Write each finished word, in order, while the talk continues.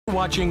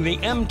Watching the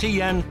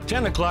MTN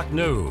 10 o'clock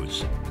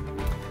news.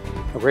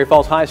 Great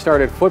Falls High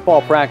started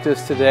football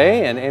practice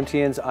today, and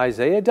MTN's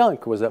Isaiah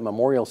Dunk was at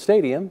Memorial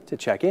Stadium to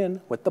check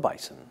in with the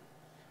Bison.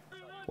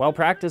 While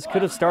practice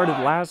could have started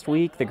last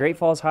week, the Great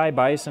Falls High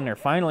Bison are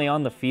finally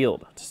on the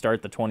field to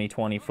start the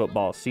 2020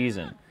 football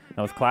season.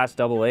 Now, with Class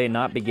AA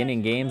not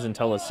beginning games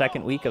until the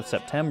second week of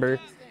September,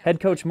 head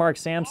coach Mark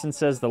Sampson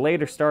says the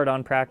later start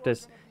on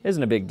practice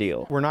isn't a big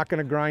deal. We're not going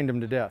to grind them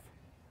to death.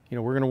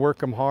 We're going to work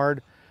them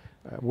hard.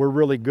 We're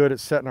really good at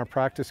setting our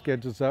practice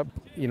schedules up.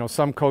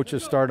 Some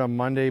coaches start on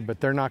Monday, but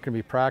they're not going to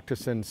be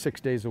practicing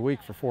 6 days a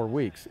week for 4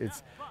 weeks.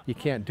 You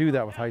can't do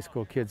that with high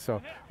school kids.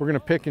 So we're going to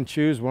pick and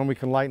choose when we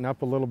can lighten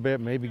up a little bit,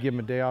 maybe give them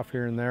a day off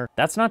here and there.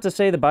 That's not to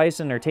say the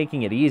Bison are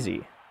taking it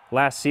easy.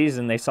 Last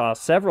season, they saw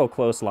several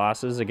close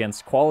losses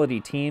against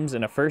quality teams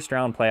in a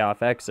first-round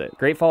playoff exit.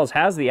 Great Falls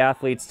has the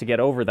athletes to get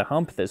over the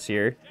hump this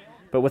year,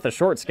 but with a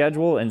short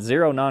schedule and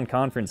 0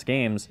 non-conference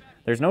games,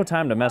 there's no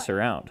time to mess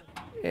around.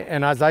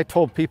 And as I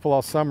told people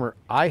all summer,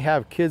 I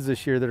have kids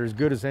this year that are as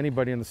good as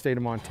anybody in the state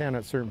of Montana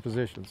at certain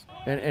positions.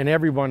 And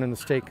everyone in the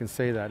state can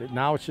say that.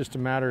 Now it's just a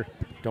matter,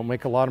 don't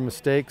make a lot of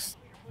mistakes.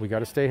 We got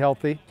to stay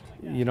healthy.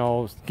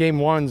 Game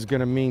 1's going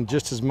to mean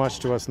just as much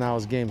to us now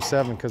as Game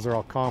 7 because they're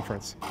all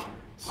conference.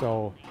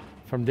 So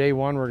from day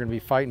 1, we're going to be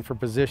fighting for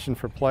position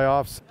for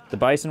playoffs. The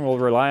Bison will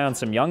rely on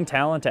some young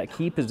talent at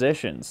key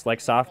positions, like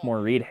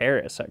sophomore Reed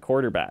Harris at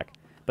quarterback.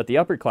 But the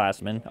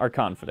upperclassmen are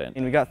confident.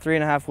 And we got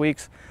 3.5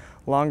 weeks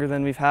longer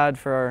than we've had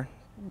for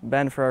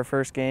our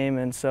first game,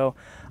 and so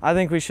I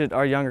think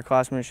our younger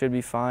classmen should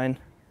be fine.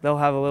 They'll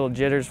have a little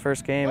jitters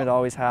first game, it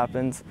always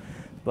happens,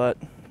 but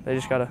they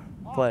just got to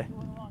play.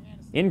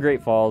 In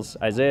Great Falls,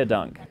 Isaiah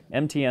Dunk,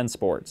 MTN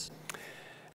Sports.